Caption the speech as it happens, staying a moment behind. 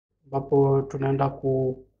ambapo tunaenda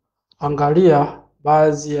kuangalia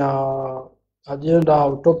baadhi ya agenda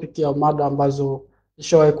au topic ya mada ambazo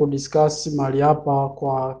nishawahi kudiscuss mahali hapa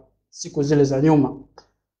kwa siku zile za nyuma.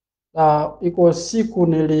 Iko siku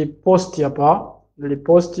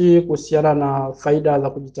niliposti kuhusiana na faida za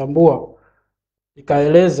kujitambua.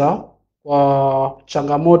 Nikaeleza kwa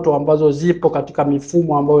changamoto ambazo zipo katika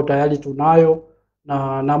mifumo ambayo tayari tunayo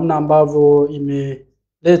na namna ambavyo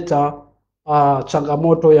imeleta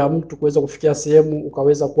changamoto ya mtu kuweza kufikia sehemu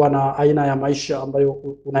ukaweza kuwa na aina ya maisha ambayo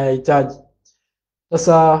unayahitaji.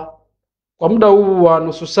 Sasa kwa muda huu wa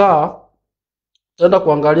nusu saa tutaenda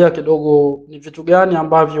kuangalia kidogo ni vitu gani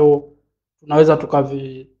ambavyo tunaweza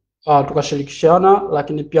tukashirikishana,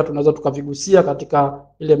 lakini pia tunaweza tukavigusia katika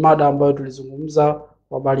ile mada ambayo tulizungumza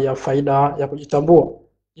kwa habari ya faida ya kujitambua.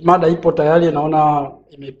 Mada ipo tayari, naona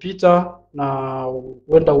imepita na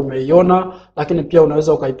huenda umeiona, lakini pia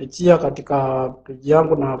unaweza ukaipitia katika page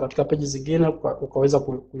yangu na katika page zingine ukaweza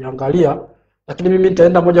kuiangalia. Lakini mimi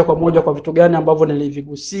nitaenda moja kwa moja kwa vitu gani ambavyo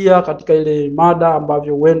nilivigusia katika ile mada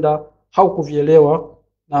ambavyo huenda haukuvielewa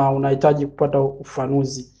na unahitaji kupata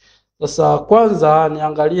ufafanuzi. Sasa kwanza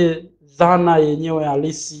niangalie dhana yenyewe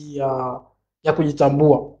halisi ya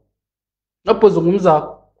kujitambua. Tunapozungumza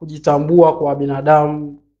kujitambua kwa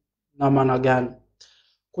binadamu na maana gani?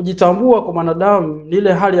 Kujitambua kwa binadamu ni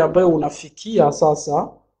ile hali ambayo unafikia sasa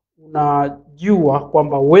unajua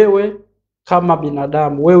kwamba wewe kama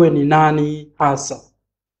binadamu wewe ni nani hasa.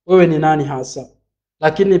 Wewe ni nani hasa.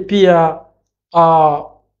 Lakini pia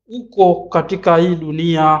uko katika hii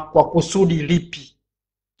dunia kwa kusudi lipi?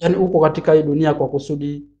 Yaani uko katika hii dunia kwa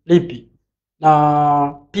kusudi lipi?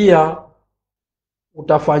 Na pia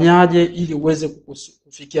utafanyaje ili uweze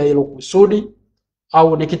kufikia hilo kusudi,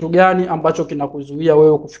 au ni kitu gani ambacho kinakuzuia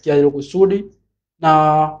wewe kufikia hilo kusudi,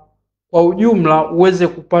 na kwa ujumla uweze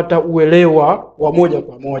kupata uelewa wa moja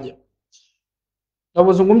kwa moja.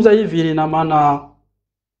 Tunapozungumza hivi ina maana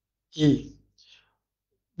hii.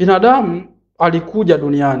 Binadamu alikuja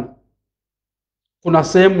duniani. Kuna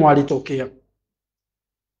sehemu alitokea.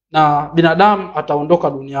 Na binadamu ataondoka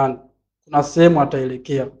duniani. Kuna sehemu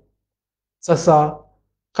ataelekea. Sasa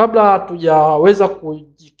kabla hatujaweza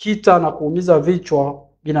kujikita na kuumiza vichwa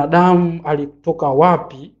binadamu alitoka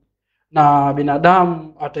wapi na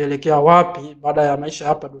binadamu ataelekea wapi baada ya maisha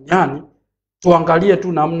hapa duniani, tuangalie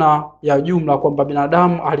tu namna ya jumla kwamba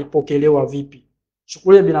binadamu alipokelewa vipi.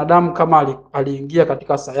 Chukulie binadamu kama aliingia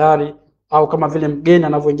katika sayari, au kama vile mgeni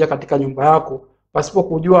anavyoingia katika nyumba yako pasipo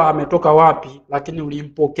kujua ametoka wapi, lakini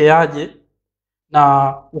ulimpokeaje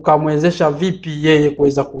na ukamwezesha vipi yeye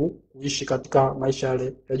kuweza kuishi katika maisha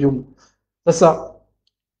yale ya jumla. Sasa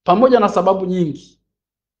pamoja na sababu nyingi,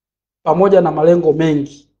 pamoja na malengo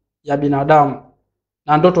mengi ya binadamu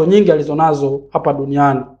na ndoto nyingi alizonazo hapa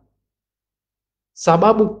duniani,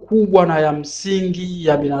 sababu kubwa na ya msingi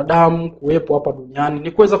ya binadamu kuwepo hapa duniani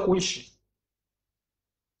ni kuweza kuishi.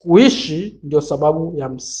 Kuishi ndio sababu ya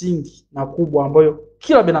msingi na kubwa ambayo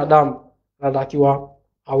kila binadamu anatakiwa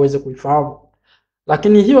aweze kuifahamu.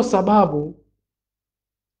 Lakini hiyo sababu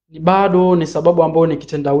bado ni sababu ambayo ni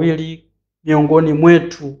kitendawili miongoni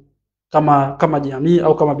mwetu kama jamii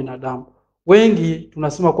au kama binadamu. Wengi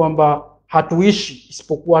tunasema kwamba hatuishi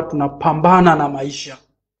isipokuwa tunapambana na maisha.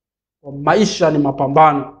 Maisha ni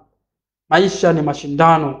mapambano. Maisha ni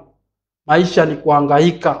mashindano. Maisha ni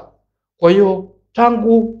kuhangaika. Kwa hiyo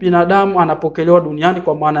tangu binadamu anapokelewa duniani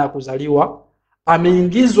kwa maana ya kuzaliwa,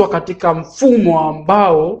 ameingizwa katika mfumo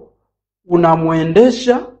ambao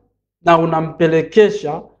unamuendesha na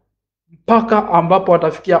unampelekesha mpaka ambapo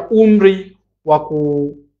atafikia umri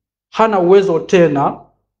hana uwezo tena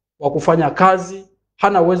wa kufanya kazi,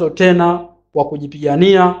 hana uwezo tena wa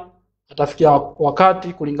kujipigania. Atafikia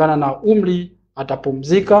wakati kulingana na umri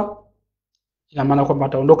atapumzika, ina maana kwamba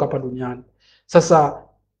ataondoka hapa duniani. Sasa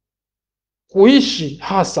kuishi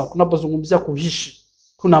hasa, tunapozungumzia kuishi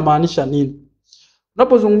tunamaanisha nini?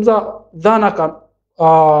 Tunapozungumza dhana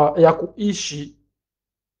ya kuishi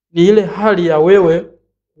ni ile hali ya wewe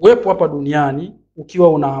uwepo hapa duniani ukiwa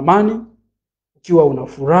una amani, ukiwa una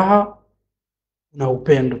furaha, una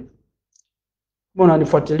upendo. Kama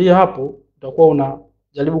unanifuatilia hapo, utakuwa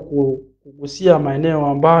unajaribu kugusia maeneo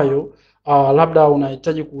ambayo labda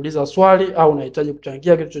unahitaji kuuliza swali au unahitaji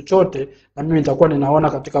kuchangia kitu chochote, na mimi nitakuwa ninaona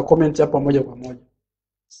katika comment hapa moja kwa moja.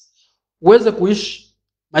 Uweze kuishi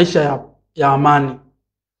maisha ya amani,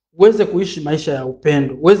 uweze kuishi maisha ya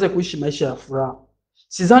upendo, uweze kuishi maisha ya furaha.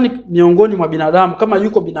 Sidhani miongoni mwa binadamu kama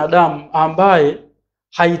yuko binadamu ambaye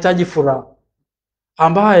hahitaji furaha,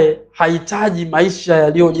 ambaye hahitaji maisha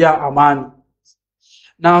yaliyojaa amani.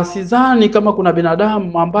 Na sidhani kama kuna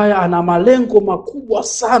binadamu ambaye ana malengo makubwa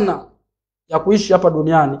sana ya kuishi hapa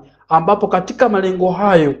duniani, ambapo katika malengo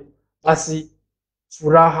hayo basi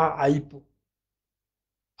furaha haipo,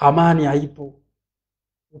 amani haipo,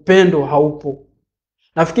 upendo haupo.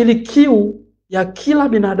 Nafikiri kiu ya kila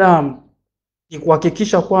binadamu ni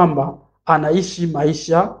kuhakikisha kwamba anaishi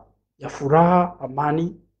maisha ya furaha,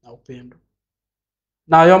 amani na upendo.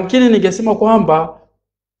 Na yamkini ningesema kwamba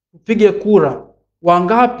tupige kura,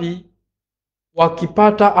 wangapi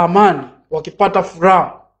wakipata amani, wakipata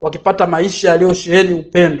furaha, wakipata maisha yaliyosheheni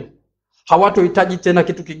upendo, hawatohitaji tena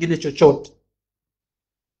kitu kingine chochote.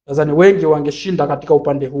 Nadhani wengi wangeshinda katika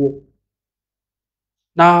upande huo.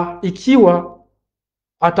 Na ikiwa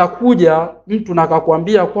atakuja mtu na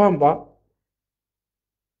akakwambia kwamba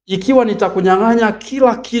ikiwa nitakunyang'anya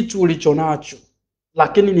kila kitu ulichonacho,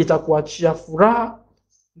 lakini nitakuachia furaha,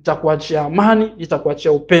 nitakuachia amani,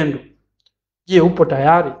 nitakuachia upendo, je, upo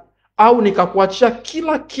tayari? Au nikakuachia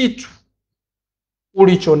kila kitu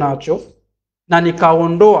ulichonacho na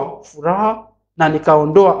nikaondoa furaha na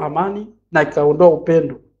nikaondoa amani na nikaondoa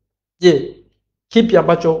upendo, je, kipi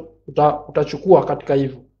ambacho utachukua katika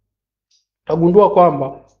hivyo? Utagundua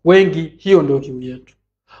kwamba wengi hiyo ndio kiu yetu.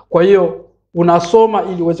 Kwa hiyo unasoma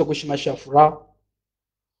ili uweze kuishi maisha ya furaha,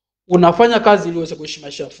 unafanya kazi ili uweze kuishi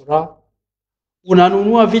maisha ya furaha,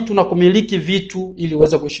 unanunua vitu na kumiliki vitu ili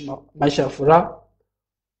uweze kuishi maisha ya furaha,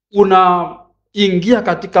 unaingia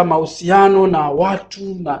katika mahusiano na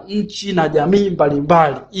watu na nchi na jamii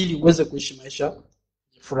mbalimbali ili uweze kuishi maisha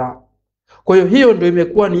ya furaha. Kwa hiyo ndio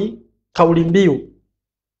imekuwa ni kauli mbiu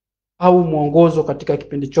au mwongozo katika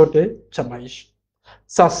kipindi chote cha maisha.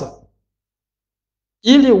 Sasa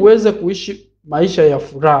ili uweze kuishi maisha ya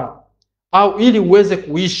furaha, au ili uweze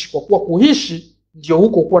kuishi, kwa kuwa kuishi ndio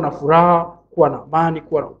huko kuwa na furaha, kuwa na amani,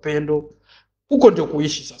 kuwa na upendo, huko ndio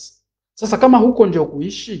kuishi. Sasa kama huko ndio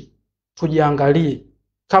kuishi, tujiangalie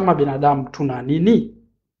kama binadamu tuna nini.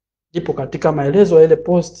 Ndipo katika maelezo ya ile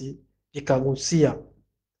posti ikagusia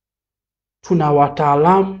tuna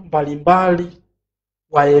wataalamu mbalimbali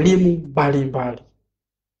wa elimu mbalimbali,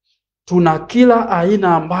 tuna kila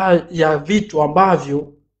aina ya vitu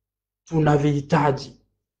ambavyo tunavihitaji.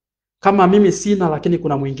 Kama mimi sina, lakini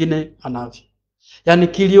kuna mwingine anavyo. Yaani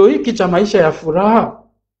kilio hiki cha maisha ya furaha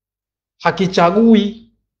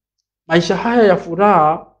hakichagui. Maisha haya ya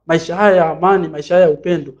furaha, maisha haya ya amani, maisha haya ya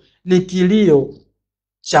upendo ni kilio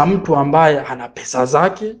cha mtu ambaye ana pesa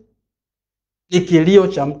zake, ni kilio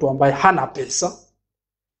cha mtu ambaye hana pesa,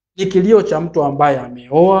 ni kilio cha mtu ambaye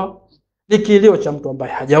ameoa, ni kilio cha mtu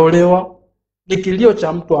ambaye hajaolewa, ni kilio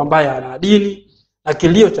cha mtu ambaye ana dini, na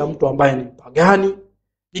kilio cha mtu ambaye ni mpagani,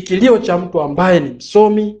 ni kilio cha mtu ambaye ni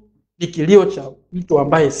msomi, ni kilio cha mtu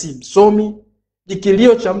ambaye si msomi, ni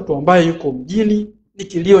kilio cha mtu ambaye yuko mjini, ni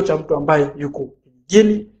kilio cha mtu ambaye yuko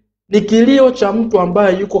kijijini, ni kilio cha mtu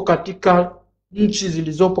ambaye yuko katika nchi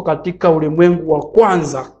zilizopo katika ulimwengu wa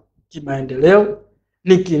kwanza kimaendeleo,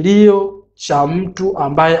 ni kilio cha mtu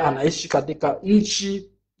ambaye anaishi katika nchi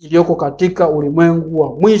iliyoko katika ulimwengu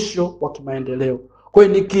wa mwisho wa kimaendeleo. Kwa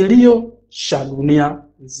hiyo ni kilio cha dunia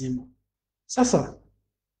nzima. Sasa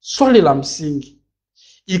swali la msingi,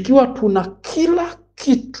 ikiwa tuna kila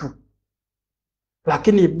kitu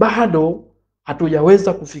lakini bado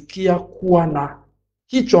hatujaweza kufikia kuwa na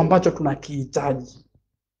hicho ambacho tunakihitaji,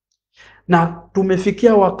 na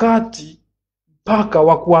tumefikia wakati mpaka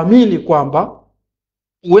wa kuamini kwamba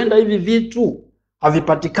huenda hivi vitu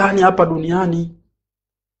havipatikani hapa duniani,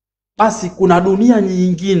 basi kuna dunia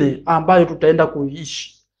nyingine ambayo tutaenda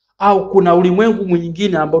kuishi, au kuna ulimwengu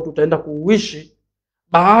mwingine ambao tutaenda kuishi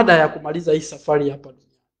baada ya kumaliza hii safari hapa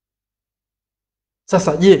duniani.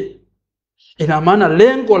 Sasa je, ina maana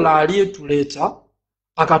lengo la aliyetuleta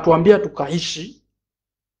akatuambia tukaishi,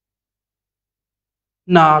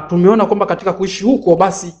 na tumeona kwamba katika kuishi huko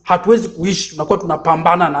basi hatuwezi kuishi, tunakuwa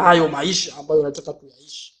tunapambana na hayo maisha ambayo tunataka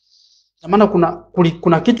tuyaishi? Ina maana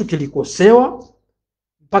kuna kitu kilikosewa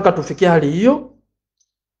mpaka tufikie hali hiyo?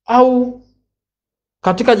 Au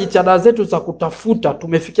katika jitihada zetu za kutafuta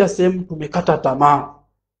tumefikia sehemu tumekata tamaa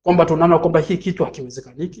kwamba tunaona kwamba hii kitu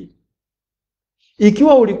hakiwezekaniki?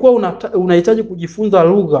 Ikiwa ulikuwa unahitaji kujifunza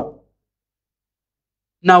lugha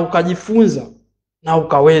na ukajifunza na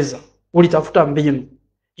ukaweza, ulitafuta mbinu,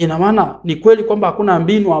 ina maana ni kweli kwamba hakuna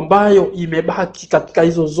mbinu ambayo imebaki katika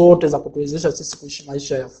hizo zote za kutuwezesha sisi kuishi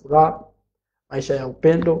maisha ya furaha, maisha ya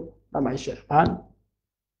upendo na maisha ya amani?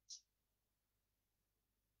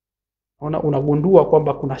 Unagundua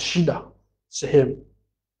kwamba kuna shida sehemu,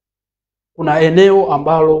 kuna eneo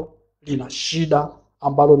ambalo lina shida,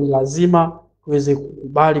 ambalo ni lazima tuweze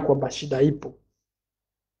kukubali kwamba shida ipo,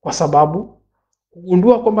 kwa sababu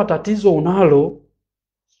kugundua kwamba tatizo unalo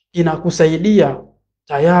inakusaidia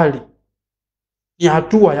tayari, ni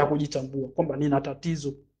hatua ya kujitambua kwamba nina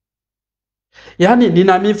tatizo. Yaani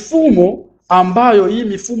nina mifumo ambayo hii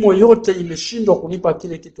mifumo yote imeshindwa kunipa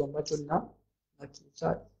kile kitu ambacho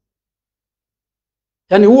nakihitaji.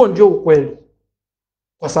 Yaani huo ndio ukweli.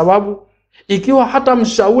 Kwa sababu ikiwa hata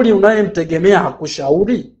mshauri unayemtegemea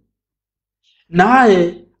hakushauri,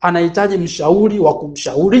 naye anahitaji mshauri wa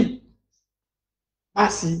kumshauri,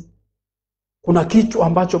 basi kuna kitu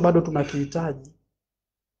ambacho bado tunakihitaji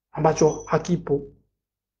ambacho hakipo.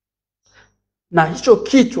 Na hicho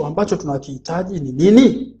kitu ambacho tunakihitaji ni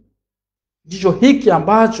nini? Ndicho hiki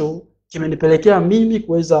ambacho kimenipelekea mimi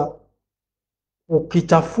kuweza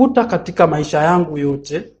kukitafuta katika maisha yangu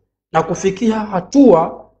yote na kufikia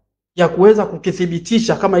hatua ya kuweza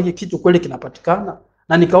kukithibitisha kama hiki kitu kweli kinapatikana,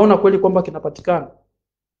 na nikaona kweli kwamba kinapatikana.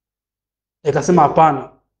 Nikasema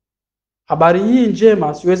hapana, habari hii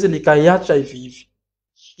njema siwezi nikaiacha hivi hivi.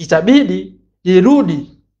 Itabidi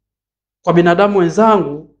nirudi kwa binadamu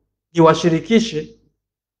wenzangu, niwashirikishe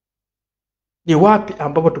ni wapi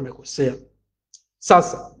ambapo tumekosea.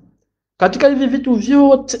 Sasa katika hivi vitu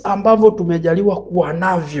vyote ambavyo tumejaliwa kuwa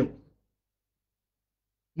navyo,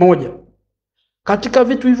 moja, katika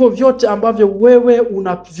vitu hivyo vyote ambavyo wewe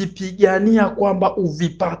unavipigania kwamba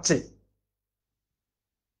uvipate,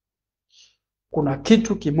 kuna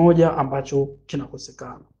kitu kimoja ambacho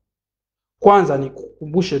kinakosekana. Kwanza ni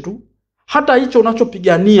kukumbushe tu, hata hicho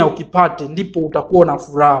unachopigania ukipate, ndipo utakuwa na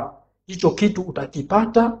furaha. Hicho kitu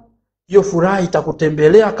utakipata, hiyo furaha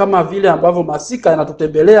itakutembelea kama vile ambavyo masika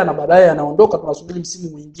yanatutembelea na baadaye yanaondoka, tunasubiri msimu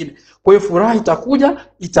mwingine. Kwa hiyo furaha itakuja,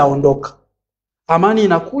 itaondoka. Amani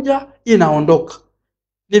inakuja, inaondoka.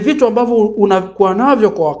 Ni vitu ambavyo unakuwa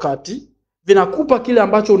navyo kwa wakati, vinakupa kile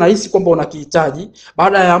ambacho unahisi kwamba unakihitaji.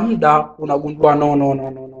 Baada ya muda unagundua no,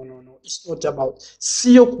 it's not about.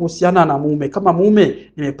 Sio kuhusiana na mume. Kama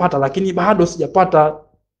mume nimepata lakini bado sijapata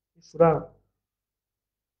furaha.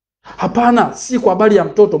 Hapana, si kwa habari ya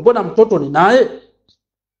mtoto. Mbona mtoto ninaye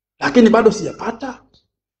lakini bado sijapata?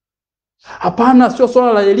 Hapana, sio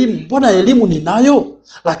swala la elimu. Mbona elimu ninayo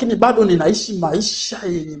lakini bado ninaishi maisha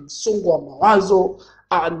yenye msongo wa mawazo,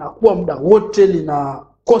 nakuwa muda wote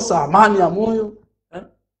ninakosa amani ya moyo.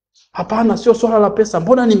 Hapana, sio swala la pesa.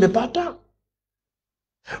 Mbona nimepata?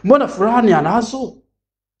 Mbona fulani anazo?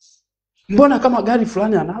 Mbona kama gari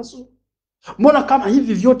fulani anazo? Mbona kama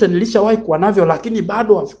hivi vyote nilishawahi kuwa navyo lakini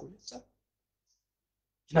bado havikuleta?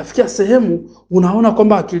 Inafikia sehemu unaona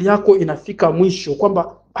kwamba akili yako inafika mwisho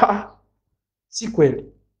kwamba si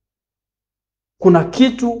kweli. Kuna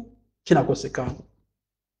kitu kinakosekana.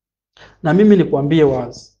 Na mimi nikwambie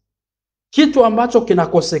wazi, kitu ambacho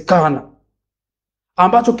kinakosekana,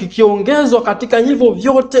 ambacho kikiongezwa katika hivyo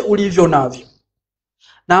vyote ulivyo navyo,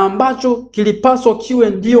 na ambacho kilipaswa kiwe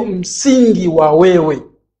ndio msingi wa wewe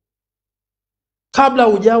kabla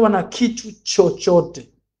hujawa na kitu chochote,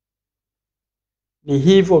 ni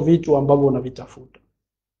hivyo vitu ambavyo unavitafuta: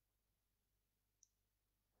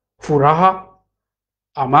 furaha,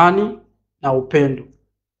 amani na upendo.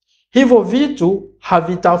 Hivyo vitu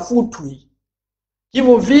havitafutwi.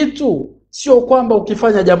 Hivyo vitu sio kwamba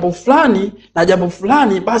ukifanya jambo fulani na jambo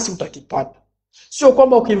fulani basi utakipata. Sio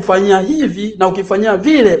kwamba ukimfanyia hivi na ukifanyia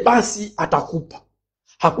vile basi atakupa.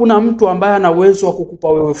 Hakuna mtu ambaye ana uwezo wa kukupa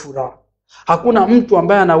wewe furaha. Hakuna mtu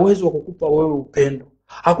ambaye ana uwezo wa kukupa wewe upendo.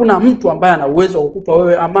 Hakuna mtu ambaye ana uwezo wa kukupa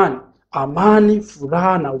wewe amani. Amani,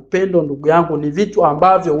 furaha na upendo, ndugu yangu, ni vitu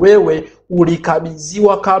ambavyo wewe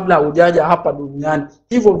ulikabidhiwa kabla hujaja hapa duniani.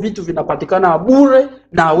 Hivyo vitu vinapatikana bure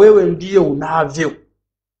na wewe ndiye unavyo.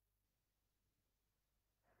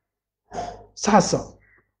 Sasa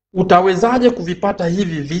utawezaje kuvipata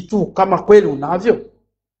hivi vitu kama kweli unavyo?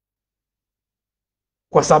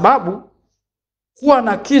 Kwa sababu kuwa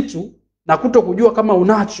na kitu na kutokujua kama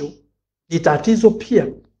unacho ni tatizo pia.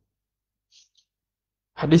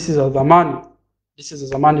 Hadithi za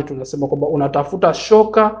zamani tunasema kwamba unatafuta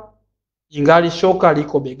shoka ingali shoka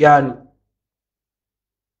liko begani.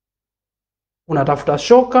 Unatafuta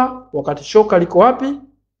shoka wakati shoka liko wapi?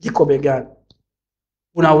 Liko begani.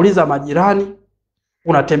 Unauliza majirani,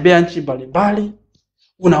 unatembea nchi mbalimbali,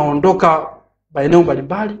 unaondoka maeneo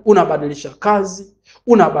mbalimbali, unabadilisha kazi,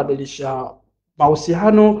 unabadilisha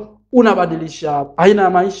mahusiano, unabadilisha aina ya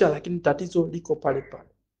maisha, lakini tatizo liko pale pale.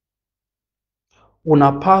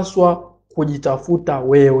 Unapaswa kujitafuta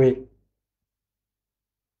wewe.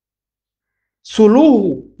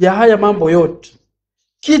 Suluhu ya haya mambo yote,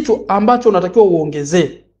 kitu ambacho unatakiwa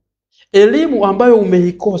uongezee, elimu ambayo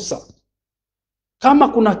umeikosa. Kama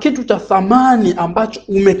kuna kitu cha thamani ambacho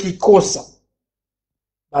umekikosa,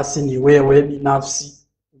 basi ni wewe binafsi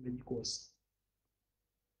umekikosa.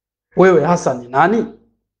 Wewe hasa ni nani?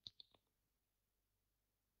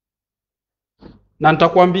 na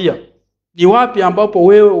nitakwambia ni wapi ambapo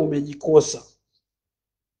wewe umejikosa.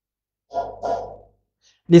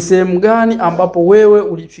 Ni sehemu gani ambapo wewe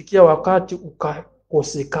ulifikia wakati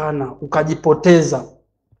ukakosekana, ukajipoteza,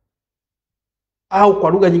 au kwa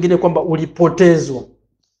lugha nyingine kwamba ulipotezwa.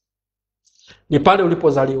 Ni pale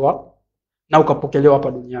ulipozaliwa na ukapokelewa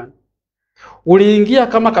hapa duniani. Uliingia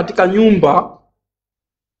kama katika nyumba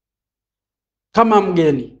kama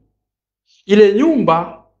mgeni. Ile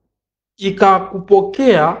nyumba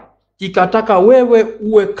ikakupokea, ikataka wewe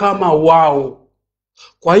uwe kama wao.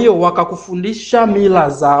 Kwa hiyo wakakufundisha mila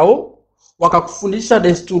zao, wakakufundisha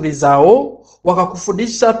desturi zao,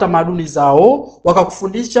 wakakufundisha tamaduni zao,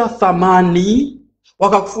 wakakufundisha thamani,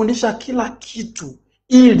 wakakufundisha kila kitu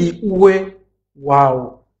ili uwe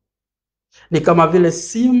wao. Ni kama vile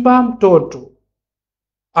simba mtoto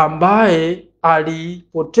ambaye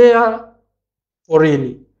alipotea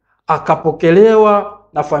porini, akapokelewa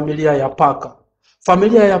na familia ya paka.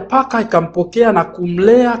 Familia ya paka ikampokea na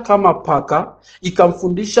kumlea kama paka,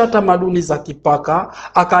 ikamfundisha tamaduni za kipaka,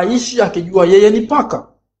 akaishi akijua yeye ni paka.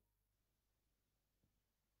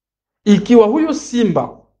 Ikiwa huyu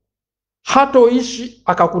simba hatoishi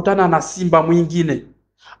akakutana na simba mwingine,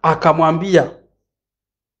 akamwambia,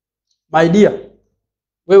 my dear,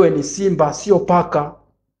 wewe ni simba sio paka,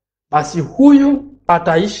 basi huyu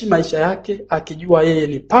ataishi maisha yake akijua yeye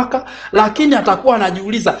ni paka, lakini atakuwa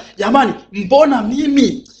anajiuliza, jamani, mbona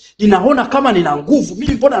mimi ninaona kama nina nguvu?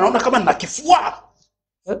 Mimi mbona naona kama nina kifua?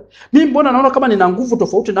 Mimi mbona naona kama nina nguvu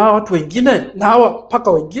tofauti na hawa watu wengine, na hawa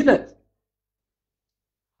paka wengine?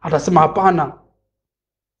 Atasema hapana,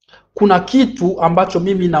 kuna kitu ambacho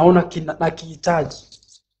mimi naona nakihitaji.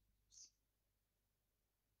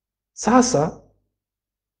 Sasa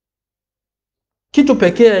kitu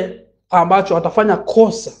pekee ambacho atafanya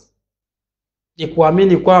kosa ni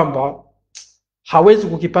kuamini kwamba hawezi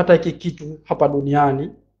kukipata hiki kitu hapa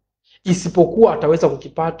duniani, isipokuwa ataweza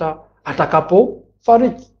kukipata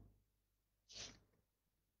atakapofariki.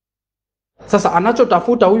 Sasa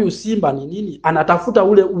anachotafuta huyu simba ni nini? Anatafuta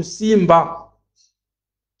ule usimba.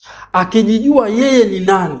 Akijijua yeye ni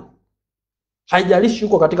nani, haijalishi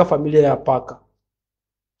yuko katika familia ya paka,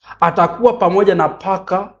 atakuwa pamoja na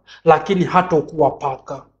paka, lakini hatakuwa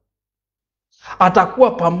paka.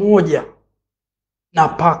 Atakuwa pamoja na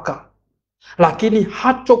paka, lakini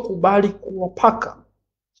hatokubali kuwa paka.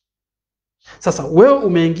 Sasa wewe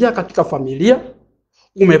umeingia katika familia,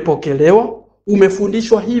 umepokelewa,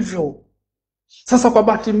 umefundishwa hivyo. Sasa kwa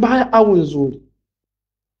bahati mbaya au nzuri,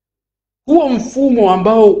 huo mfumo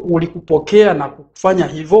ambao ulikupokea na kufanya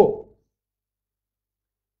hivyo,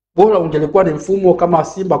 bora ungelikuwa ni mfumo kama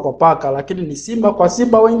simba kwa paka, lakini ni simba kwa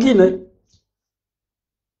simba wengine.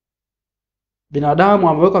 Binadamu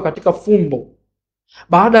amewekwa katika fumbo.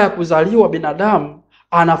 Baada ya kuzaliwa, binadamu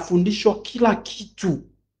anafundishwa kila kitu,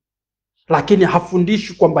 lakini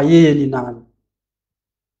hafundishwi kwamba yeye ni nani.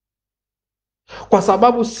 Kwa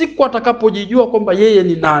sababu siku atakapojijua kwamba yeye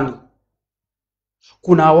ni nani,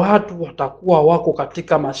 kuna watu watakuwa wako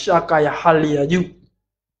katika mashaka ya hali ya juu,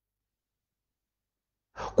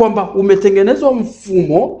 kwamba umetengenezwa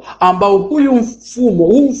mfumo ambao huu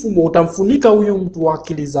mfumo utamfunika huyu mtu wa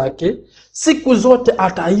akili zake. Siku zote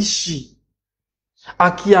ataishi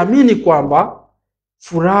akiamini kwamba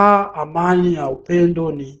furaha, amani na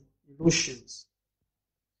upendo ni illusions,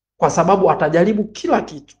 kwa sababu atajaribu kila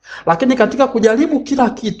kitu. Lakini katika kujaribu kila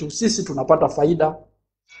kitu sisi tunapata faida.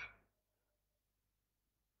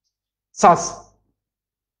 Sasa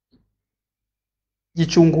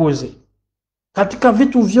jichunguze katika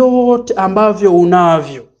vitu vyote ambavyo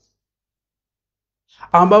unavyo,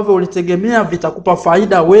 ambavyo ulitegemea vitakupa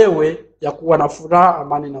faida wewe ya kuwa na furaha,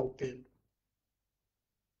 amani na upendo.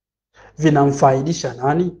 Vinamfaidisha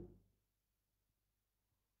nani?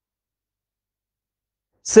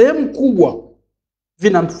 Sehemu kubwa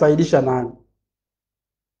vinamfaidisha nani?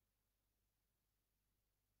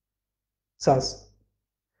 Sasa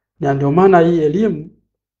na ndio maana hii elimu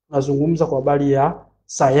tunazungumza kwa habari ya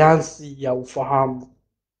sayansi ya ufahamu.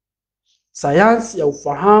 Sayansi ya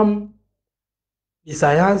ufahamu ni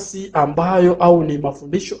sayansi ambayo, au ni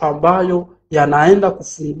mafundisho ambayo yanaenda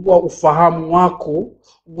kufungua ufahamu wako,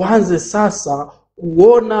 uanze sasa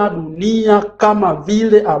kuona dunia kama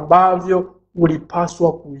vile ambavyo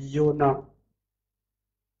ulipaswa kuiona.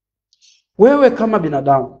 Wewe kama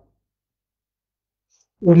binadamu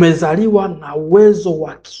umezaliwa na uwezo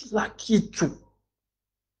wa kila kitu.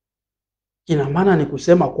 Ina maana ni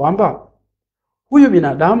kusema kwamba huyu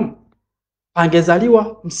binadamu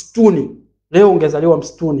angezaliwa msituni, leo ungezaliwa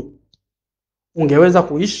msituni, ungeweza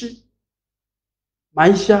kuishi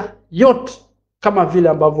maisha yote kama vile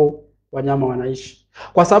ambavyo wanyama wanaishi.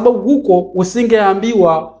 kwa sababu huko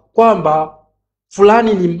usingeambiwa kwamba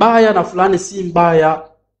fulani ni mbaya na fulani si mbaya,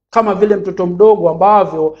 kama vile mtoto mdogo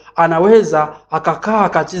ambavyo anaweza akakaa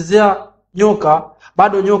akachezea nyoka,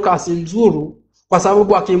 bado nyoka asimzuru, kwa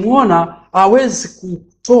sababu akimuona hawezi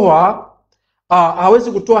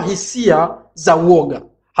kutoa hisia za uoga,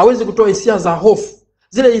 hawezi kutoa hisia za hofu.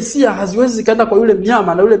 Zile hisia haziwezi zikaenda kwa yule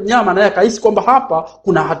mnyama, na yule mnyama naye akahisi kwamba hapa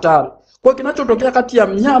kuna hatari. Kwa kinachotokea kati ya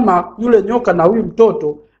mnyama yule nyoka na huyu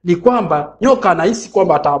mtoto ni kwamba nyoka anahisi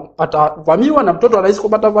kwamba atavamiwa na mtoto anahisi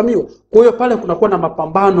kwamba atavamiwa. Kwa hiyo pale kunakuwa na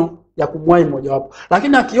mapambano ya kumwahi mmoja wapo.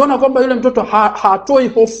 Lakini akiona kwamba yule mtoto hatoi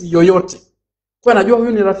hofu yoyote, kwa anajua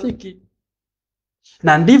huyu ni rafiki.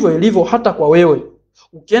 Na ndivyo ilivyo hata kwa wewe.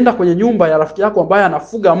 Ukienda kwenye nyumba ya rafiki yako ambaye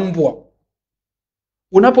anafuga mbwa,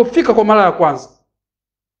 unapofika kwa mara ya kwanza,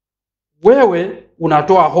 wewe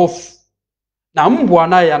unatoa hofu na mbwa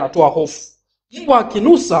naye anatoa hofu. Mbwa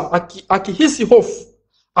akinusa, akihisi hofu,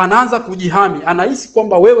 anaanza kujihami, anahisi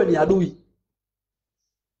kwamba wewe ni adui.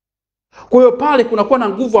 Kwa hiyo pale kunakuwa na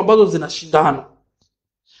nguvu ambazo zinashindana.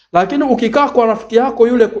 Lakini ukikaa kwa rafiki yako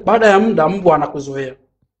yule, baada ya muda mbwa anakuzoea.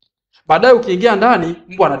 Baadaye ukiingia ndani,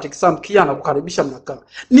 mbwa anatikisa mkia na kukaribisha, mnakaa.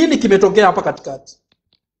 Nini kimetokea hapa katikati?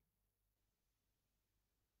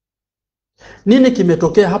 Nini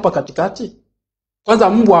kimetokea hapa katikati? Kwanza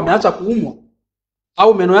mbwa ameacha kuumwa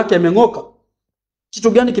au meno yake yameng'oka?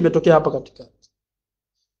 Kitu gani kimetokea hapa katikati?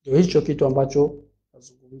 Ndio hicho kitu ambacho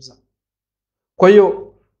nazungumza. Kwa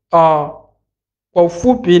hiyo kwa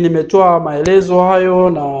ufupi nimetoa maelezo hayo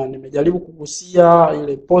na nimejaribu kugusia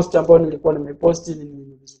ile post ambayo nilikuwa nimeposti,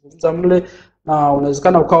 nimezungumza mle, na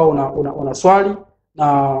unawezekana ukawa una swali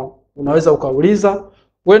na unaweza ukauliza.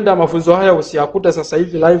 Huenda mafunzo haya usiyakuta sasa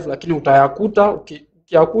hivi live, lakini utayakuta.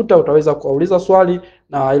 Ukiyakuta utaweza kuuliza swali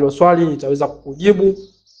na hilo swali nitaweza kukujibu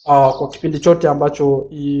kwa kipindi chote ambacho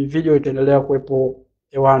hii video itaendelea kuwepo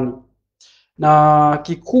hewani. Na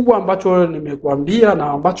kikubwa ambacho nimekuambia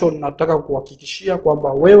na ambacho nataka kuhakikishia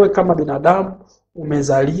kwamba wewe kama binadamu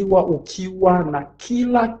umezaliwa ukiwa na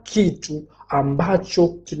kila kitu ambacho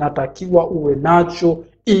kinatakiwa uwe nacho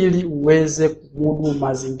ili uweze kumudu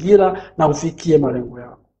mazingira na ufikie malengo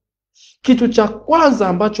yako. Kitu cha kwanza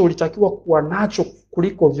ambacho ulitakiwa kuwa nacho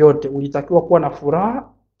kuliko vyote, ulitakiwa kuwa na furaha,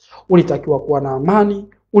 ulitakiwa kuwa na amani,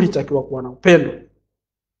 ulitakiwa kuwa na upendo.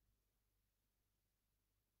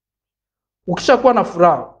 Ukishakuwa na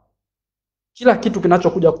furaha, kila kitu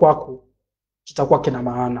kinachokuja kwako kitakuwa kina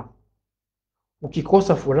maana.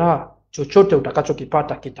 Ukikosa furaha, chochote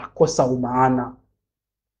utakachokipata kitakosa umaana.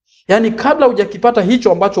 Yaani kabla hujakipata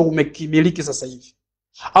hicho ambacho umekimiliki sasa hivi,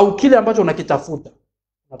 au kile ambacho unakitafuta,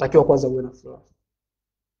 unatakiwa kwanza uwe na furaha.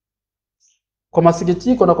 Kwa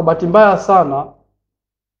masikitiko na kwa bahati mbaya sana,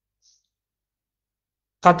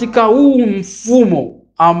 katika huu mfumo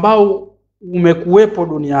ambao umekuwepo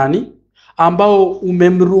duniani, ambao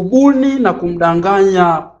umemrubuni na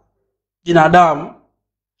kumdanganya binadamu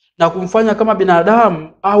na kumfanya kama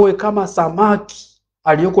binadamu awe kama samaki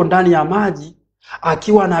aliyoko ndani ya maji,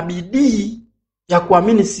 akiwa na bidii ya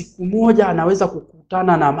kuamini siku moja anaweza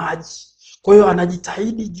kukutana na maji. Kwa hiyo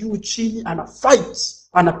anajitahidi juu chini, ana fight,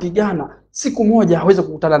 anapigana, siku moja aweze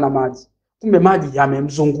kukutana na maji. Kumbe maji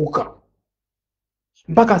yamemzunguka,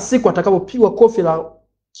 mpaka siku atakapopigwa kofi la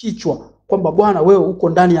kichwa kwamba bwana, wewe uko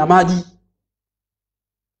ndani ya maji.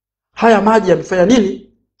 Haya maji yamefanya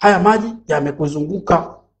nini? Haya maji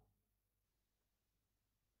yamekuzunguka.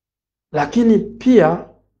 Lakini pia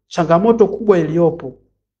changamoto kubwa iliyopo,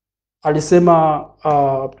 alisema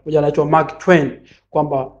mmoja anaitwa Mark Twain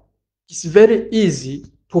kwamba it's very easy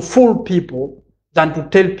to fool people than to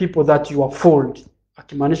tell people that you are fooled.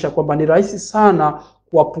 Akimaanisha kwamba ni rahisi sana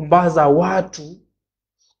kuwapumbaza watu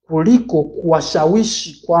kuliko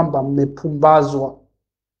kuwashawishi kwamba mmepumbazwa.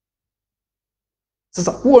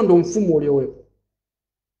 Sasa huo ndio mfumo uliowekwa,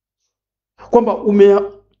 kwamba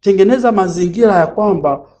umetengeneza mazingira ya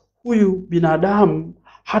kwamba huyu binadamu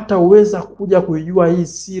hataweza kuja kuijua hii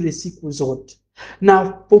siri siku zote, na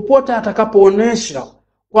popote atakapoonesha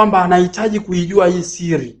kwamba anahitaji kuijua hii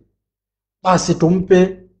siri, basi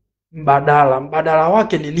tumpe mbadala. Mbadala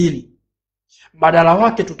wake ni nini? Mbadala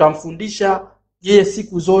wake tutamfundisha yeye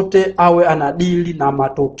siku zote awe anadili na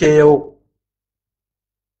matokeo.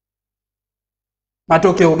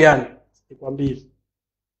 Matokeo gani? Nikwambie.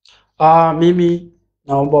 Mimi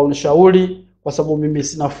naomba unishauri kwa sababu mimi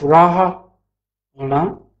sina furaha.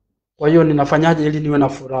 Unaona? Kwa hiyo ninafanyaje ili niwe na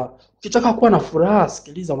furaha? Ukitaka kuwa na furaha,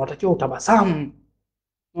 sikiliza, unatakiwa utabasamu.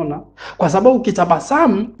 Unaona? Kwa sababu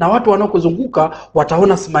ukitabasamu na watu wanaokuzunguka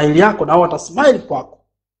wataona smile yako na wao watasmile kwako.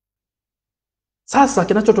 Sasa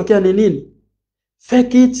kinachotokea ni nini?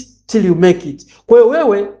 Fake it till you make it. Kwa hiyo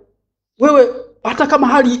wewe hata kama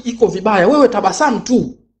hali iko vibaya, wewe tabasamu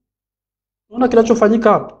tu. Unaona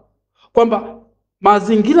kinachofanyika hapa? Kwamba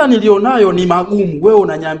mazingira nilionayo ni magumu, wewe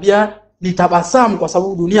unaniambia nitabasamu kwa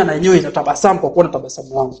sababu dunia na yenyewe inatabasamu kwa kuona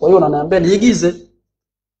tabasamu langu. Kwa hiyo unaniambia niigize.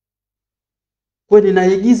 Wewe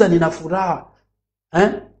ninaigiza, nina furaha.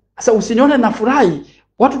 Sasa usinione nafurahi.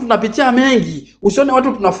 Watu tunapitia mengi. Usione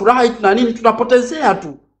watu tunafurahi, tuna nini, tunapotezea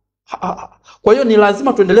tu. Kwa hiyo ni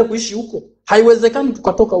lazima tuendelee kuishi huko. Haiwezekani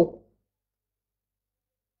tukatoka huko.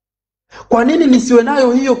 Kwa nini nisiwe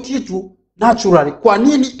nayo hiyo kitu naturally? Kwa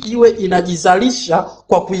nini iwe inajizalisha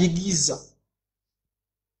kwa kuigiza?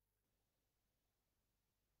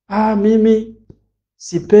 Mimi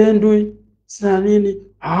sipendwi, sina nini.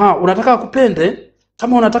 Unataka kupende?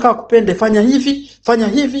 Kama unataka kupende, fanya hivi, fanya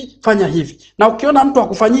hivi, fanya hivi. Na ukiona mtu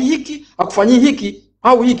akufanyii hiki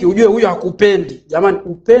au hiki, ujue huyo hakupendi. Jamani,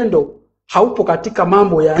 upendo haupo katika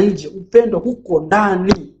mambo ya nje. Upendo huko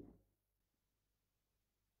ndani.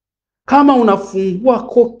 Kama unafungua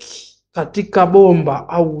koki katika bomba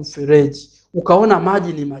au mfereji, ukaona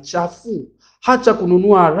maji ni machafu, hacha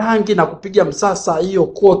kununua rangi na kupiga msasa hiyo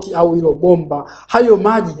koki au hilo bomba. Hayo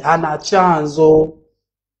maji hana chanzo.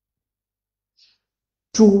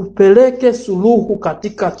 Tupeleke suluhu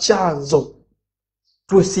katika chanzo.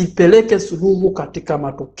 Tusipeleke suluhu katika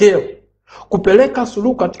matokeo. Kupeleka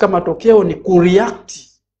suluhu katika matokeo ni kureact.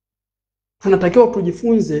 Tunatakiwa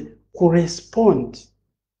tujifunze kurespond.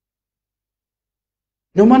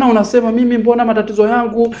 Ndio maana unasema mimi mbona matatizo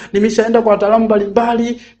yangu nimeshaenda kwa wataalamu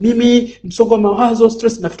mbalimbali, mimi msongo wa mawazo,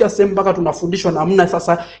 stress, nafikia sehemu mpaka tunafundishwa namna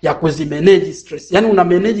sasa ya kuzimanage stress. Yaani una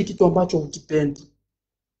manage kitu ambacho hukipendi.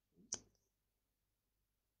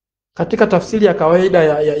 Katika tafsiri ya kawaida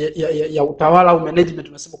ya utawala au management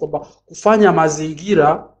tunasema kwamba kufanya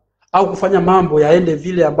mazingira au kufanya mambo yaende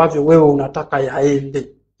vile ambavyo wewe unataka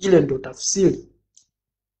yaende. Ile ndio tafsiri.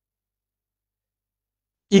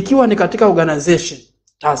 Ikiwa ni katika organization,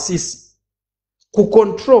 taasisi,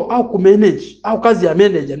 kucontrol au kumanage au kazi ya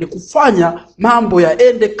manager ni kufanya mambo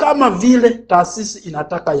yaende kama vile taasisi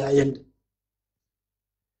inataka yaende.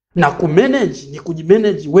 Na kumanage ni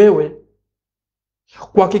kujimanage wewe.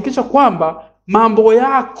 Kuhakikisha kwamba mambo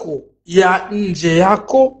yako ya nje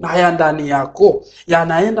yako na ya ndani yako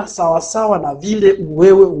yanaenda sawa sawa na vile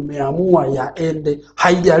wewe umeamua yaende,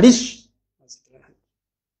 haijalishi.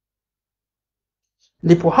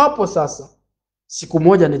 Ndipo hapo sasa siku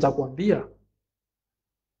moja nitakwambia,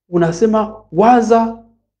 unasema waza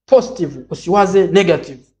positive, usiwaze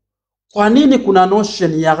negative. Kwa nini kuna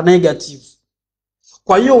notion ya negative?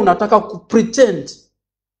 Kwa hiyo unataka kupretend.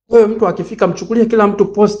 Wewe mtu akifika mchukulie kila mtu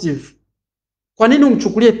positive. Kwa nini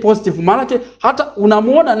umchukulie positive? Maana hata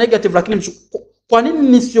unamuona negative lakini kwa nini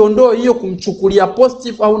nisiondoe hiyo kumchukulia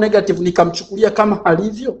positive au negative nikamchukulia kama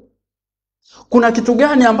alivyo? Kuna kitu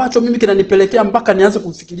gani ambacho mimi kinanipelekea mpaka nianze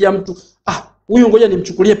kumfikiria mtu huyu ngoja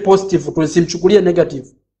nimchukulie positive tusimchukulie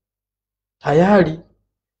negative? Tayari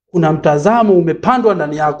kuna mtazamo umepandwa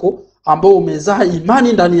ndani yako ambao umezaa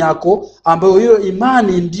imani ndani yako, ambayo hiyo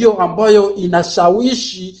imani ndio ambayo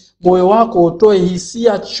inashawishi moyo wako utoe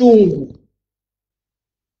hisia chungu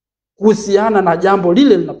kuhusiana na jambo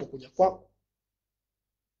lile linapokuja kwako.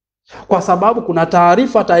 Kwa sababu kuna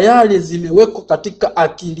taarifa tayari zimewekwa katika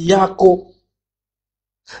akili yako.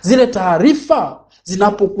 Zile taarifa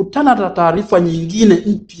zinapokutana na taarifa nyingine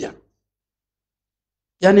mpya,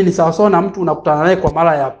 yani ni sawa sawa na mtu unakutana naye kwa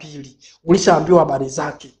mara ya pili. Ulishaambiwa habari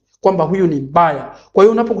zake kwamba huyu ni mbaya. Kwa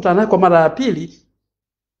hiyo unapokutana naye kwa mara ya pili,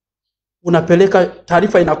 unapeleka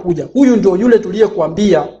taarifa, inakuja, huyu ndio yule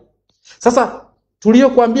tuliyekuambia. Sasa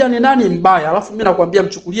tuliyekuambia ni nani? Mbaya. Alafu mimi nakwambia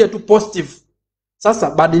mchukulie tu positive. Sasa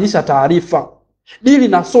badilisha taarifa. Dili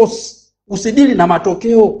na source, usidili na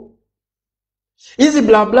matokeo. Hizi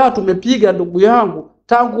bla bla tumepiga ndugu yangu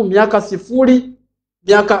tangu miaka sifuri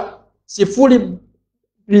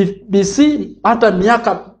BC hata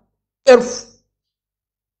miaka 1000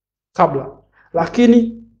 kabla.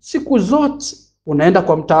 Lakini siku zote unaenda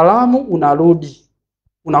kwa mtaalamu, unarudi,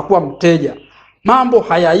 unakuwa mteja. Mambo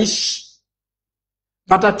hayaishi.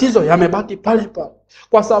 Matatizo yamebaki pale pale.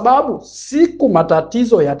 Kwa sababu siku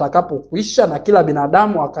matatizo yatakapokwisha na kila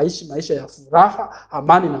binadamu akaishi maisha ya furaha,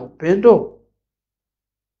 amani na upendo,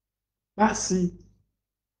 basi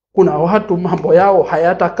kuna watu mambo yao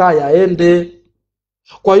hayatakaa yaende.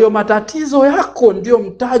 Kwa hiyo matatizo yako ndio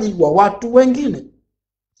mtaji wa watu wengine.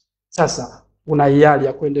 Sasa una hiari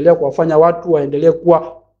ya kuendelea kuwafanya watu waendelee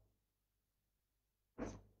kuwa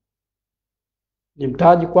ni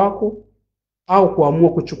mtaji kwako, au kuamua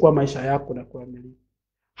kuchukua maisha yako na kuamiliki.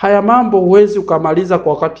 Haya mambo huwezi ukamaliza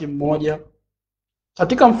kwa wakati mmoja.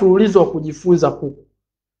 Katika mfululizo wa kujifunza huku,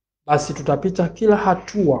 basi tutapita kila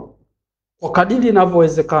hatua kwa kadiri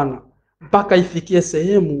inavyowezekana mpaka ifikie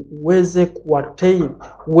sehemu uweze kuattain,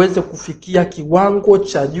 uweze kufikia kiwango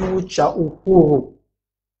cha juu cha uhuru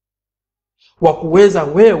wa kuweza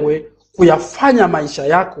wewe kuyafanya maisha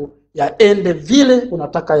yako yaende vile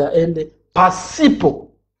unataka yaende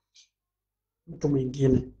pasipo mtu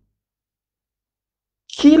mwingine.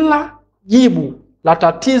 Kila jibu la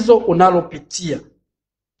tatizo unalopitia,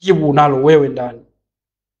 jibu unalo wewe ndani.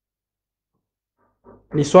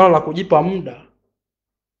 Ni swala la kujipa muda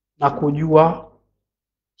na kujua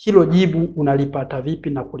hilo jibu unalipata vipi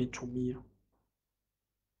na kulitumia.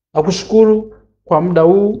 Nakushukuru kwa muda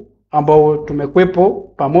huu ambao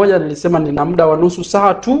tumekwepo pamoja. Nilisema nina muda wa nusu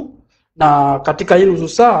saa tu, na katika hii nusu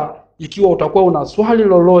saa ikiwa utakuwa una swali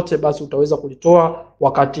lolote basi utaweza kulitoa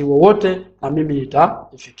wakati wowote na mimi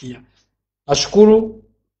nitaifikia. Nashukuru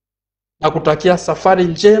na kutakia safari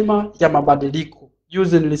njema ya mabadiliko.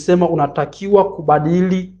 Juzi nilisema unatakiwa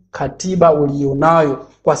kubadili katiba ulionayo,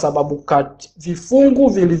 kwa sababu vifungu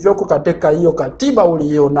vilivyoko katika hiyo katiba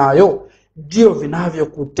ulionayo ndio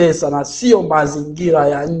vinavyokutesa na sio mazingira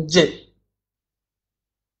ya nje.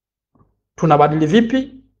 Tunabadili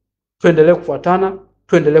vipi? Tuendelee kufuatana,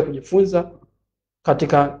 tuendelee kujifunza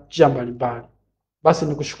katika njia mbalimbali. Basi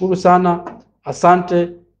nikushukuru sana, asante,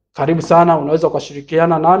 karibu sana. Unaweza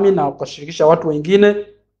ukashirikiana nami na ukashirikisha watu wengine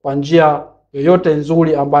kwa njia yoyote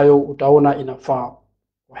nzuri ambayo utaona inafaa.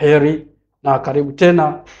 Kwaheri na karibu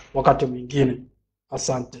tena wakati mwingine.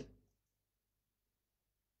 Asante.